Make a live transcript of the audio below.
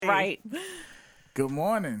Right. Good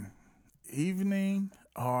morning, evening,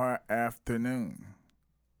 or afternoon.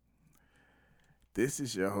 This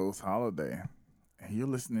is your host, Holiday, and you're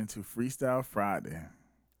listening to Freestyle Friday.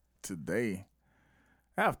 Today,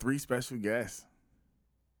 I have three special guests.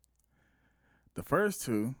 The first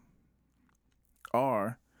two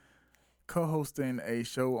are co-hosting a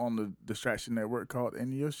show on the Distraction Network called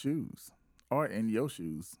In Your Shoes, or In Your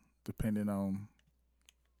Shoes, depending on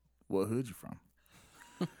what hood you're from.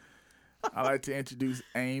 I'd like to introduce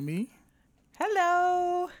Amy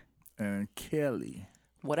Hello. and Kelly.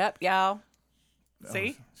 What up, y'all?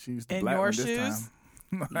 See? She was the In black your one this shoes?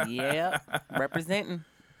 time. Yeah. Representing.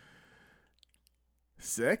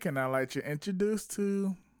 Second, I'd like to introduce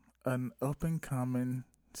to an up-and-coming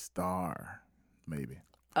star, maybe.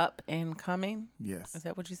 Up and coming. Yes. Is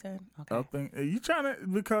that what you said? Okay. Are you trying to,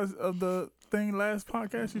 because of the thing last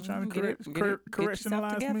podcast, you trying to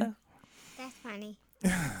correctionalize me? That's funny.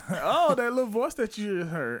 Oh, that little voice that you just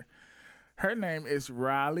heard. Her name is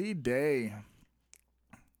Riley Day.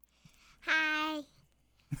 Hi.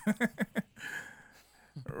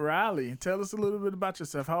 Riley, tell us a little bit about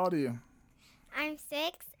yourself. How old are you? I'm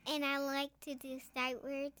 6 and I like to do sight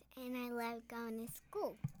words and I love going to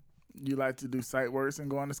school. You like to do sight words and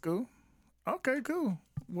going to school? Okay, cool.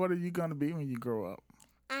 What are you going to be when you grow up?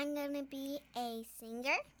 I'm going to be a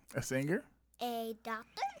singer, A singer? a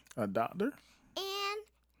doctor, A doctor? and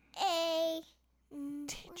a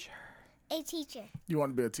Teacher. A teacher. You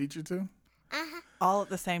want to be a teacher too? Uh-huh. All at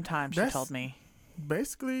the same time, she That's- told me.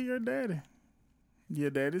 Basically, your daddy. Your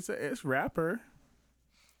daddy's an ex-rapper.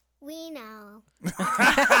 We know.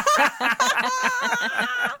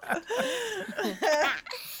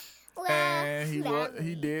 Well, And that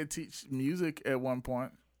he did teach music at one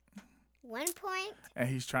point, one point. and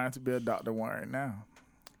he's trying to be a doctor right now.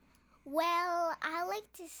 Well, I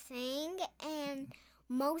like to sing, and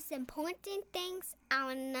most important things, I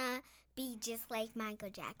wanna be just like Michael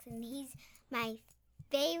Jackson. He's my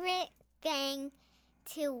favorite thing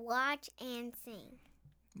to watch and sing.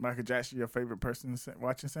 Michael Jackson, your favorite person to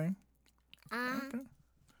watch and sing? Uh, Okay.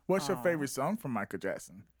 What's your Aw. favorite song from Michael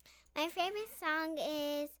Jackson? My favorite song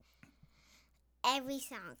is every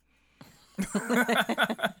song.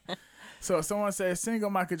 So if someone says, sing a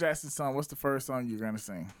Michael Jackson song, what's the first song you're going to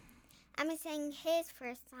sing? I'm gonna sing his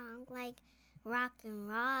first song, like Rockin'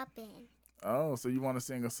 Robin. Oh, so you want to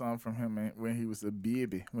sing a song from him when he was a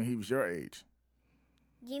baby, when he was your age?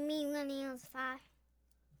 You mean when he was 5?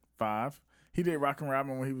 5? He did Rockin'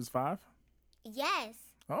 Robin when he was 5? Yes.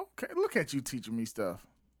 Okay, look at you teaching me stuff.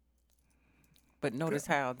 But notice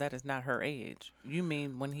how that is not her age. You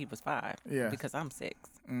mean when he was 5? Yeah. Because I'm 6.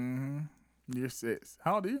 Mm-hmm. You're 6.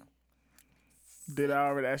 How old are you? Did I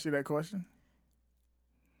already ask you that question?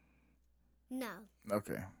 No.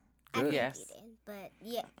 Okay. I Good. think Yes. you did. But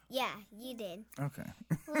yeah, you did. Okay.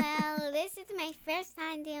 Well, this is my first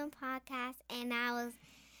time doing podcast, and I was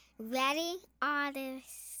ready all the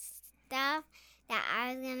stuff that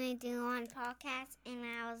I was gonna do on podcast, and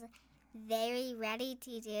I was very ready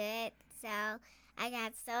to do it. So I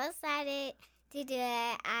got so excited to do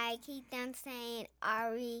it. I keep them saying,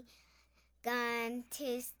 "Are we going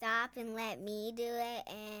to stop and let me do it?"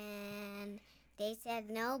 And they said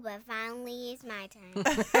no, but finally it's my turn.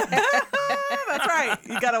 That's right.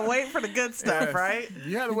 You got to wait for the good stuff, Yes. right?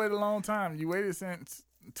 You had to wait a long time. You waited since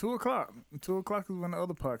 2 o'clock. 2 o'clock is when the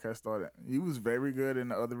other podcast started. You was very good in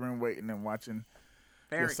the other room waiting and watching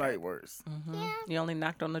your Very sight good. words. Yeah. You only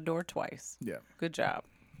knocked on the door twice. Yeah. Good job.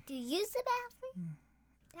 Do you use the bathroom?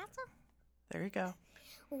 That's all. There you go.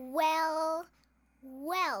 Well,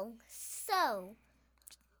 so,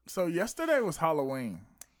 So yesterday was Halloween.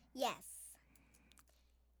 yes.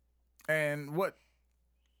 And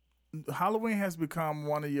Halloween has become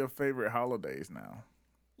one of your favorite holidays now.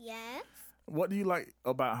 Yes. What do you like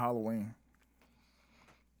about Halloween?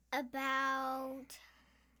 About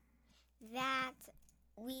that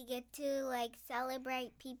we get to, like,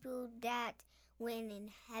 celebrate people that went in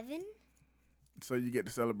heaven. So you get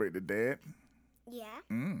to celebrate the dead? Yeah.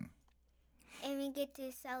 Mm. And we get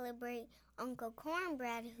to celebrate Uncle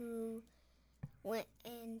Cornbread, who went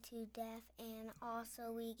into death. And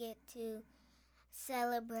also we get to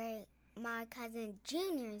celebrate my cousin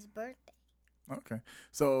Junior's birthday. Okay.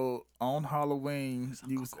 So on Halloween,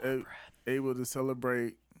 you was able to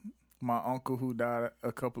celebrate my uncle who died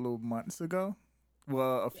a couple of months ago.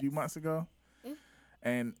 Well, a few months ago. Mhm.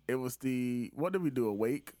 And it was what did we do? A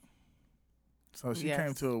wake? So she Yes.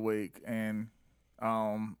 came to a wake, and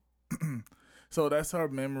so that's her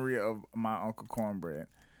memory of my Uncle Cornbread.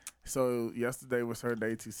 So yesterday was her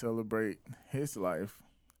day to celebrate his life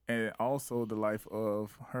and also the life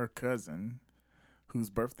of her cousin whose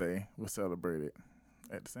birthday was celebrated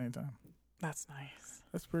at the same time. That's nice.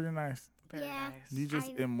 That's pretty nice. Very Yeah. nice. You just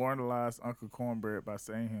immortalized Uncle Cornbread by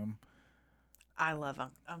saying him. I love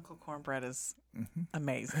Uncle Cornbread is Mhm.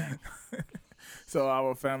 amazing. So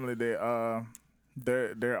our family, they're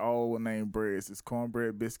all named breads. It's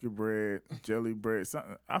cornbread, biscuit bread, jelly bread.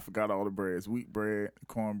 Something I forgot all the breads: wheat bread,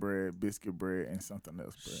 cornbread, biscuit bread, and something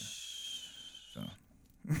else bread.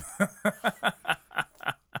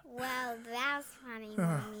 Well, that's funny,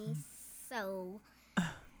 Mommy. So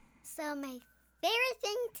my favorite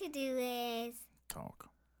thing to do is talk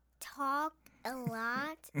a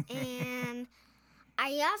lot, and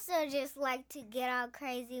I also just like to get all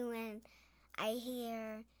crazy when I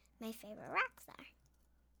hear my favorite rock star,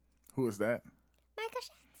 Who is that? Michael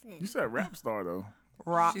You Jackson. said rap star though.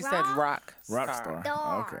 Rock. She said rock Rock star.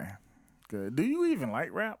 star. Okay, good. Do you even like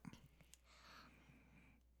rap?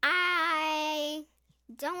 I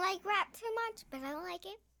don't like rap too much, but I like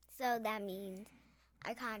it, so that means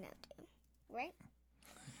I kind of do, right?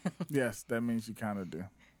 Yes, that means you kind of do.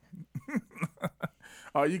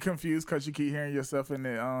 Are you confused because you keep hearing yourself in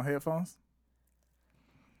the headphones?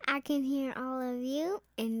 I can hear all of you,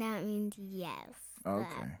 and that means yes.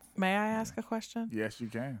 Okay. May I ask a question? Yes, you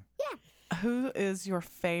can. Who is your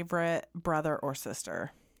favorite brother or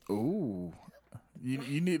sister? Ooh.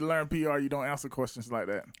 You need to learn PR. You don't answer questions like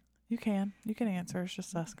that. You can answer. It's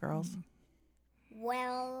just us girls.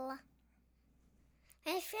 Well,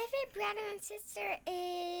 my favorite brother and sister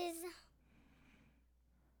is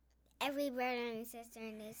every brother and sister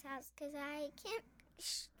in this house because I can't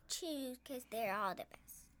choose because they're all the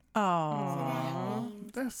best. Oh, So that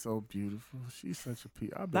means That's so beautiful. She's such a PR.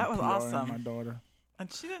 I've been That was PRing awesome. my daughter.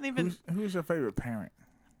 and she didn't even. Who's your favorite parent?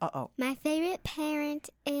 Uh-oh. my favorite parent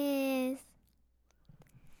is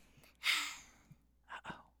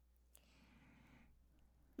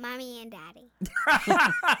Mommy and Daddy.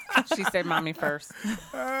 She said mommy first.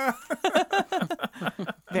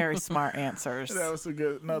 Very smart answers. That was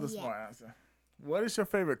another Yeah. smart answer. What is your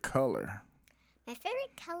favorite color? My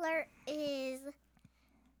favorite color is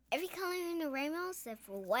every color in the rainbow except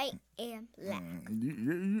for white and black.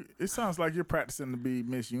 It sounds like you're practicing to be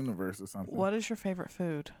Miss Universe or something. What is your favorite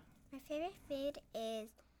food? My favorite food is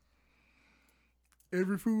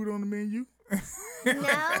Every food on the menu?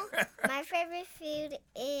 no. My favorite food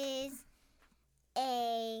is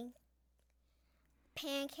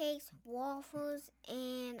pancakes, waffles,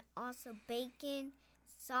 and also bacon,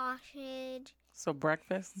 sausage, So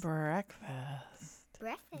breakfast. Breakfast.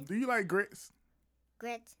 breakfast. Do you like grits?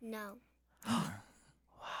 Grits, no. Wow.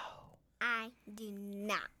 I do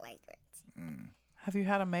not like grits. Have you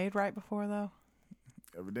had a maid right before though?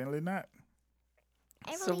 Evidently not.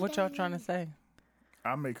 I So really what y'all don't trying to know. say?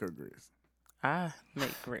 I make her grits. I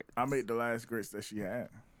make grits. I made the last grits that she had.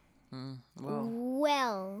 Well,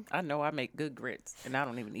 Well, I know I make good grits, and I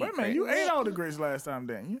don't even eat Wait a minute, grits. you ate all the grits last time,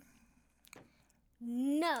 didn't you?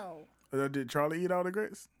 no. Did Charlie eat all the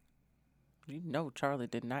grits? You know Charlie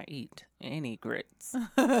did not eat any grits.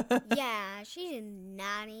 Yeah, she did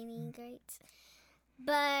not eat any grits.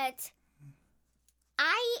 But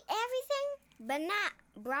I eat everything, but not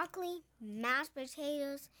broccoli, mashed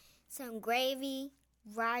potatoes, some gravy,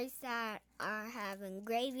 rice that are having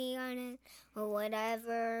gravy on it, or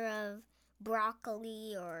whatever of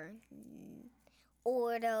broccoli or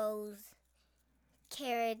those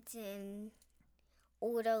carrots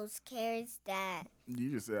that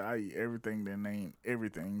You just said I eat everything, then name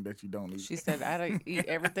everything that you don't eat. She said I don't eat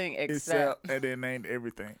everything except. and then named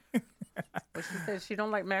everything. But she said she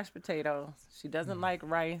don't like mashed potatoes. She doesn't like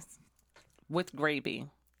rice with gravy,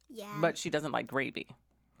 yeah. but she doesn't like gravy.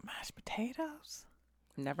 Mashed potatoes?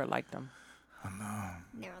 Never liked them.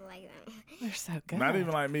 never like them. They're so good. Not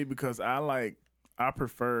even like me because I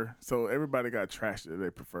prefer, so everybody got trash that they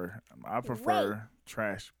prefer. I prefer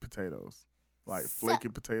trash potatoes. Like flaky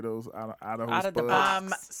potatoes out of the spuds.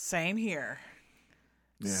 box. Same here.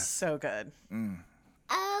 Yeah. So good.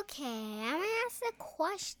 Okay, I'm gonna ask a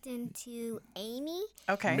question to Amy,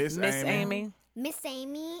 Okay. Miss Miss Amy. Amy. Miss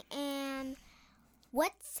Amy, and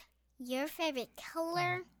what's your favorite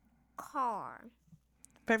color car?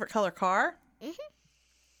 Favorite color car? Mhm.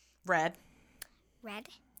 Red. Red.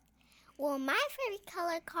 Well, my favorite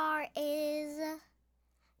color car is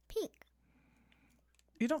pink.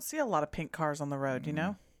 You don't see a lot of pink cars on the road, you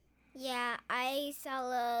know? Yeah, I saw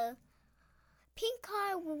a pink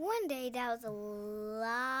car one day. That was a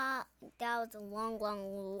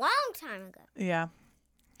long time ago. Yeah.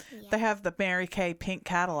 Yeah. They have the Mary Kay pink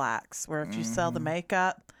Cadillacs where if you sell the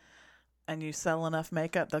makeup and you sell enough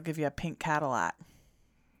makeup, they'll give you a pink Cadillac.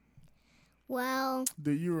 Well,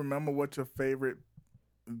 Do you remember what your favorite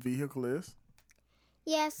vehicle is?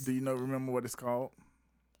 Yes, Do you remember what it's called?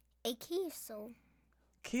 a Kia Soul.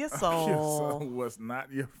 Kia Kia Soul. Soul was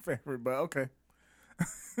not your favorite, but okay.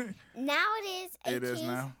 Now it is a It is Kia.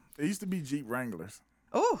 now. It used to be Jeep Wranglers.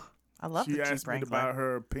 Oh, I love She the asked Jeep me to buy Wrangler.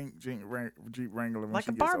 her a pink Jeep Wrangler when Like she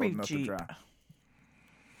a gets old Barbie enough to Jeep. drive.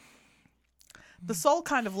 The Soul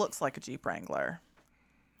kind of looks like a Jeep Wrangler.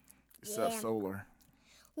 Except Yeah. solar.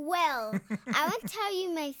 Well, I will tell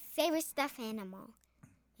you my favorite stuffed animal.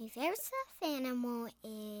 My favorite stuffed animal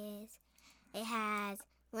is,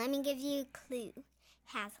 let me give you a clue. It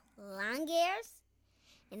has long ears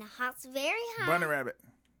and it hops very high. Bunny rabbit.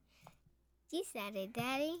 You said it,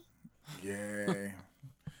 Daddy. Yay.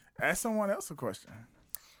 Ask someone else a question.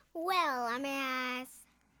 Well, I'm going to ask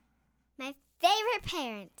my favorite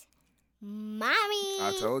parent, Mommy.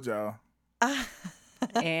 I told y'all.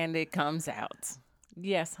 And it comes out.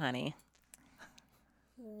 Yes, honey.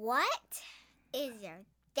 What is your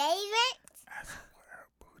favorite? Ask her what her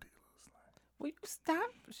booty looks like. Will you stop?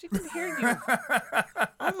 She can hear you.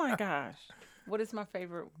 Oh my gosh. What is my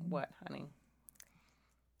favorite what, honey?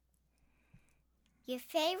 Your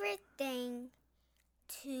favorite thing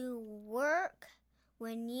to work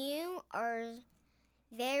when you are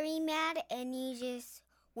very mad and you just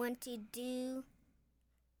want to do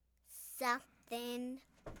something.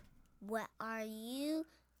 What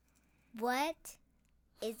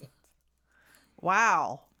is it?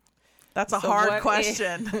 Wow. That's a So hard what is-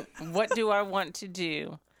 question. What do I want to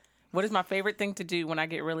do? What is my favorite thing to do when I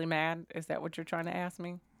get really mad? Is that what you're trying to ask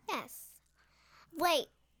me? Yes. Wait,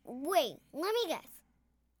 let me guess.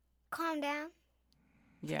 Calm down.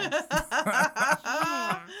 Yes.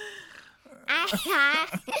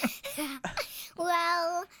 Yeah.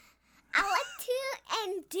 Well, I'd like to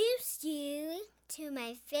introduce you to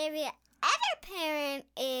my favorite other parent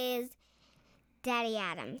is Daddy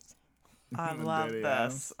Adams. I love Daddy this.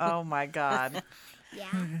 Adams. Oh my God. Yeah.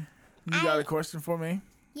 You got a question for me?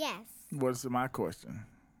 Yes. What's my question?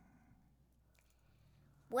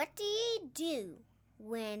 What do you do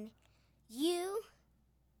when you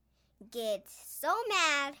get so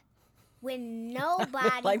mad when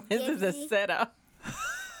nobody Like this gives is a you, setup.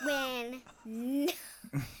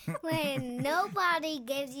 when nobody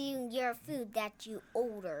gives you your food that you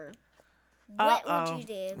order? What Uh-oh. would you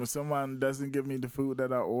do? When someone doesn't give me the food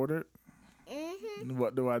that I ordered, Mm-hmm.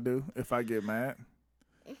 what do I do if I get mad?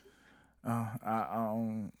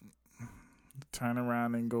 I turn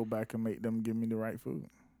around and go back and make them give me the right food.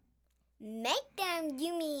 Make them,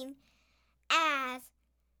 you mean, as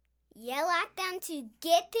yell at them to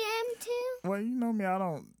get them to? Well, you know me, I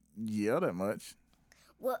don't yell that much.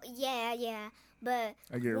 Well, yeah, but,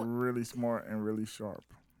 I get really smart and really sharp.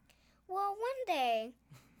 well, one day,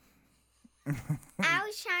 I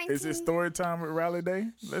was trying Is to... it story time with Rally Day?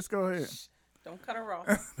 Let's go ahead. Don't cut her off.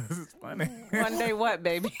 This is funny. One day what,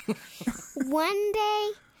 baby? One day,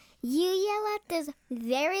 you yell at this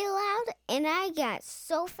very loud, and I got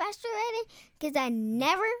so frustrated because I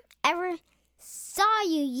never, ever saw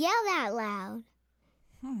you yell that loud.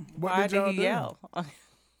 What Why did y'all did do? you yell?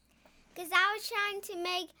 Because I was trying to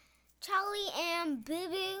make Charlie and Boo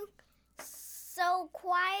Boo so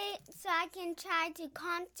quiet so I can try to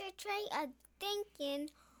concentrate on thinking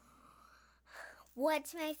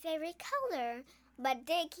what's my favorite color. But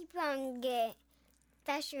they keep on get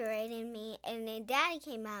frustrating me, and then Daddy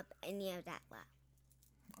came up and yelled that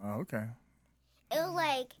loud. Oh, okay. It was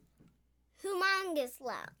like humongous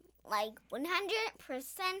loud, like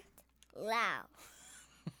 100% loud.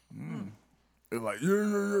 It's like,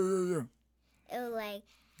 yeah. It was like,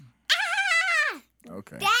 ah!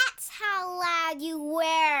 Okay. That's how loud you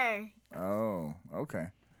were. Oh, okay.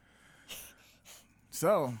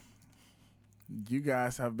 So, you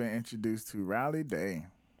guys have been introduced to Rally Day.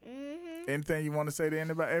 Mm-hmm. Anything you want to say to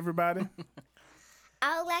everybody?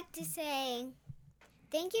 I would like to say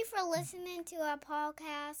thank you for listening to our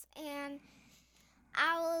podcast, and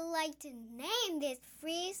I would like to name this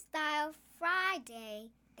Freestyle Friday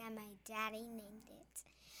that my daddy named it.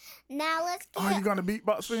 Now let's get Are you going to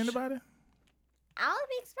beatbox for anybody? I'll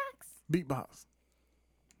be Xbox. Beatbox.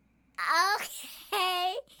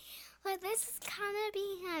 Okay. Well, this is gonna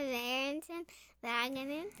be embarrassing, but I'm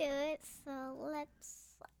gonna do it. So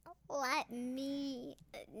let me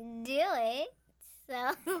do it.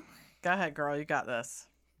 So Go ahead, girl. You got this.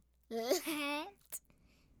 okay,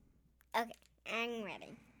 I'm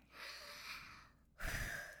ready.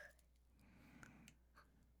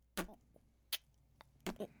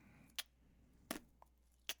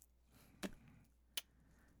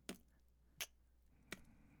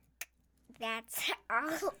 That's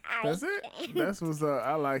all I That's it? can. That's what's up.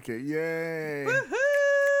 I like it. Yay.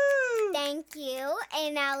 Woohoo! Thank you.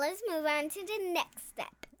 And now let's move on to the next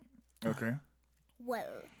step. Okay.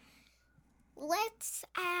 Well, let's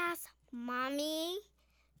ask Mommy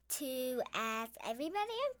to ask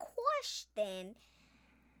everybody a question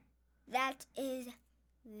that is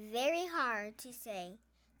very hard to say,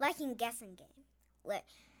 like in guessing game.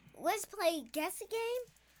 Let's play guessing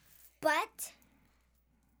game, but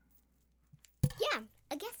yeah,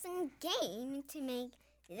 a guessing game to make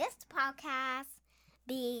this podcast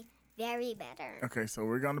be very better. Okay, so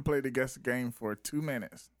we're going to play the guess game for 2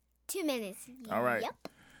 minutes. 2 minutes. All right. Yep.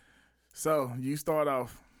 So, you start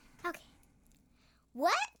off. Okay.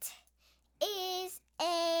 What is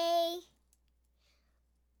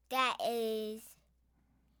that is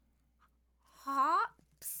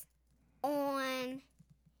hops on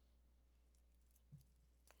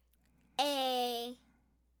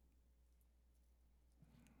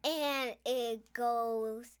and it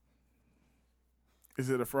goes Is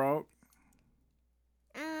it a frog?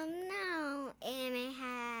 no, and it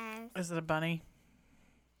has Is it a bunny?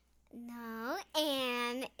 no,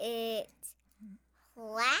 and it's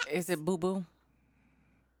flat. Is it Boo Boo?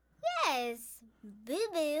 Yes, Boo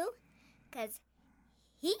Boo, because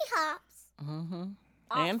he hops Mm-hmm.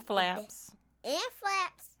 off And the flaps. bed. And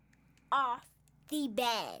flaps off the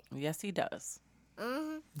bed. Yes, he does.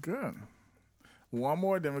 Uh-huh. Good. One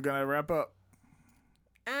more, then we're going to wrap up.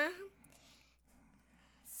 Uh-huh.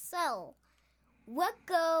 So, what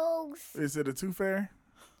goes, Is it a tooth fairy?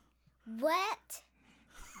 what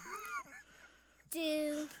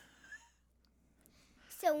do,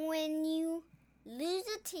 so when you lose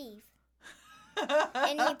a teeth,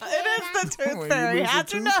 and you put It is the When tooth you fairy. lose a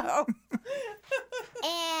How'd you tooth? know?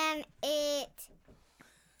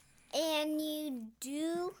 and you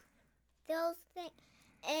do those things,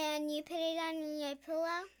 and you put it on your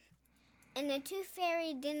pillow, and the tooth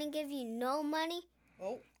fairy didn't give you no money,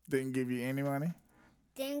 Didn't give you any money?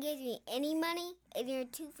 didn't give you any money, and your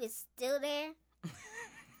tooth is still there.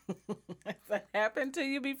 Has that happened to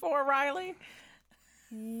you before, Riley?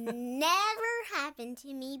 Never happened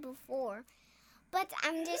to me before. But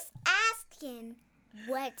I'm just asking,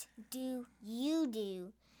 what do you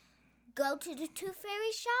do? Go to the tooth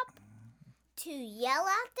fairy shop to yell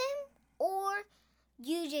at them? Or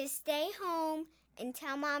you just stay home and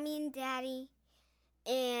tell Mommy and Daddy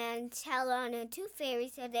and tell on the tooth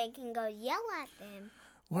fairy so they can go yell at them?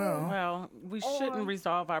 Well, Well, we Or- shouldn't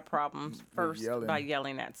resolve our problems first yelling. by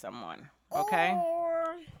yelling at someone. Okay?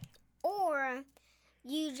 Or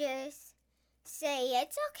you just say,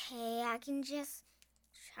 it's okay, I can just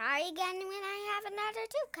try again when I have another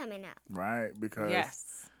tooth coming up. right, because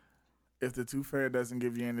Yes. if the tooth fairy doesn't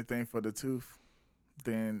give you anything for the tooth,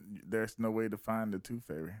 then there's no way to find the tooth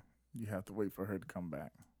fairy. You have to wait for her to come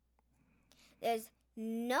back. There's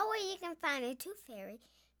no way you can find a tooth fairy,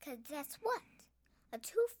 because guess what? A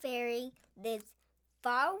tooth fairy lives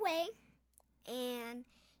far away, and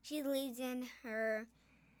she goes in her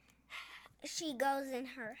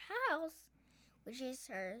house, which is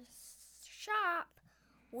her shop,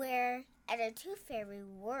 where a tooth fairy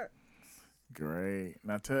works. Great.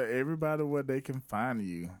 Now tell everybody where they can find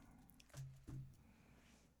you.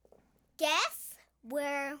 Guess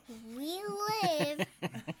where we live?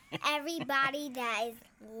 Everybody that is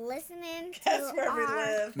listening to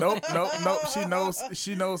our Nope.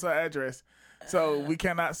 She knows her address. So we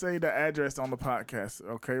cannot say the address on the podcast.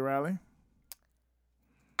 Okay, Riley?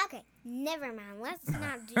 Okay, never mind. Let's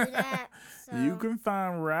not do that. So You can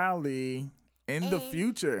find Riley in the And-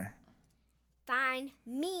 future. find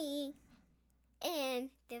me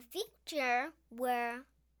in the future where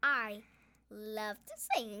I love to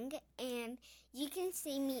sing, and you can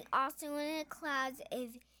see me also in the clouds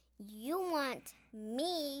if you want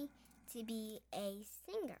me to be a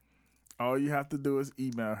singer. All you have to do is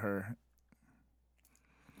email her.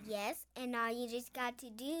 Yes, and all you just got to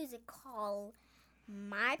do is call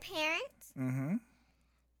my parents Mm-hmm.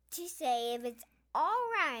 to say if it's all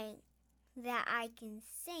right that I can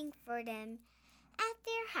sing for them at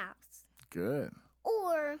their house. Good.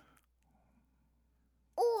 Or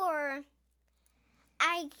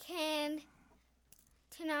I can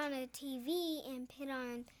turn on a TV and put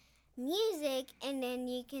on music, and then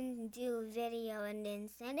you can do a video and then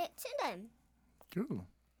send it to them. Cool.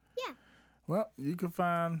 Yeah. Well, you can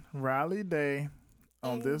find Riley Day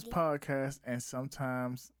on this And- podcast and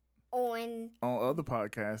sometimes On on other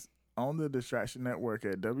podcasts on the Distraction Network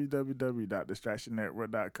at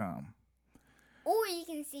www.distractionnetwork.com. or you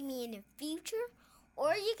can see me in the future,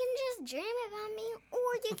 or you can just dream about me,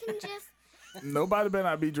 or you can just Nobody better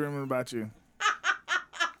not be dreaming about you.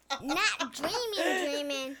 not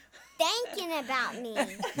dreaming. thinking about me.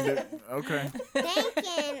 Okay.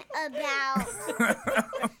 Thinking about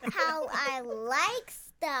how I like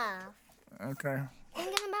stuff. Okay.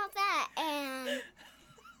 Thinking about that. And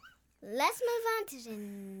let's move on to the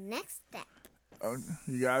next step. Oh,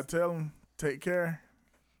 you gotta tell them. Take care.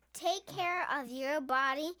 Take care of your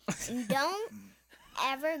body and don't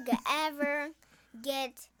ever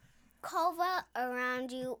get COVID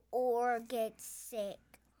around you or get sick.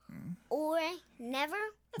 Or never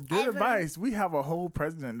Good ever. advice. We have a whole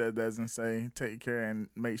president that doesn't say take care and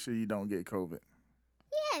make sure you don't get COVID.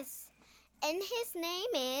 Yes. And his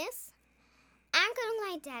name is, I'm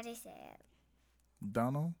going like Daddy said.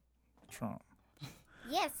 Donald Trump.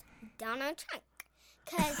 Yes, Donald Trump.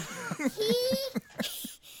 Because he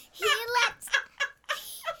lets,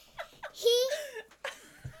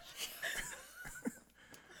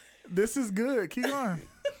 This is good. Keep going.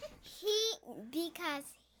 because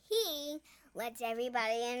he lets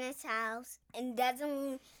everybody in his house and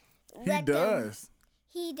doesn't He let them. does.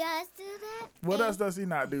 He does do that. What and else does he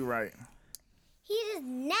not do right? He does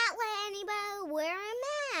not let anybody wear a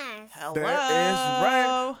mask. Hello. That is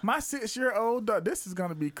right. My 6-year-old daughter, this is going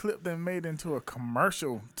to be clipped and made into a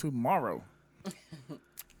commercial tomorrow.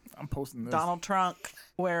 I'm posting this. Donald Trump,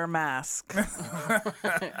 wear a mask.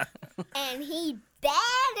 And he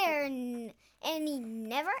and he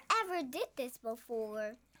never ever did this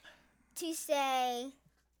before, to say,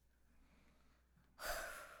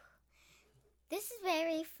 this is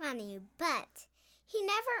very funny, but he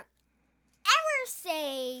never ever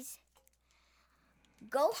says,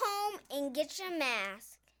 go home and get your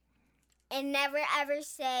mask, and never ever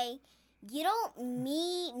say, you don't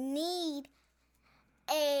need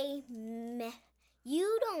a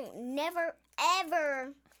you don't never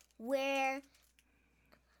ever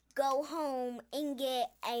go home and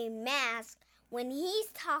get a mask when he's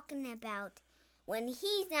talking about when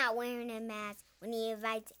he's not wearing a mask when he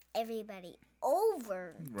invites everybody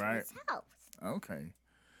over to Right. his house. Okay.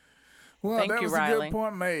 Well, Thank that you, was Riley. a good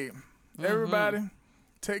point made. Everybody,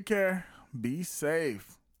 take care. Be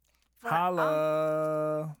safe.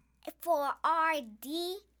 Holla. For our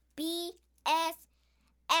DBSSS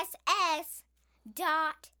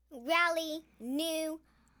dot rally new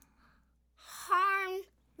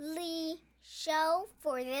Harmley show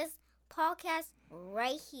for this podcast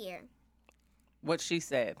right here. What she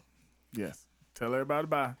said. Yes. Tell everybody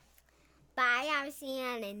bye. Bye. I'll see you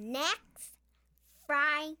on the next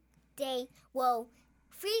Friday. Well,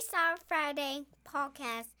 Freestyle Friday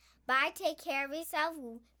podcast. Bye. Take care of yourself.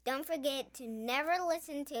 Don't forget to never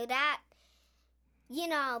listen to that,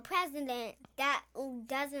 president that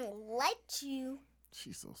doesn't like you.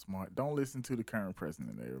 She's so smart. Don't listen to the current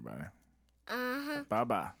president, everybody. Uh-huh.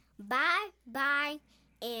 Bye-bye. Bye.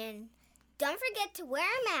 And don't forget to wear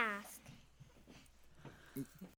a mask.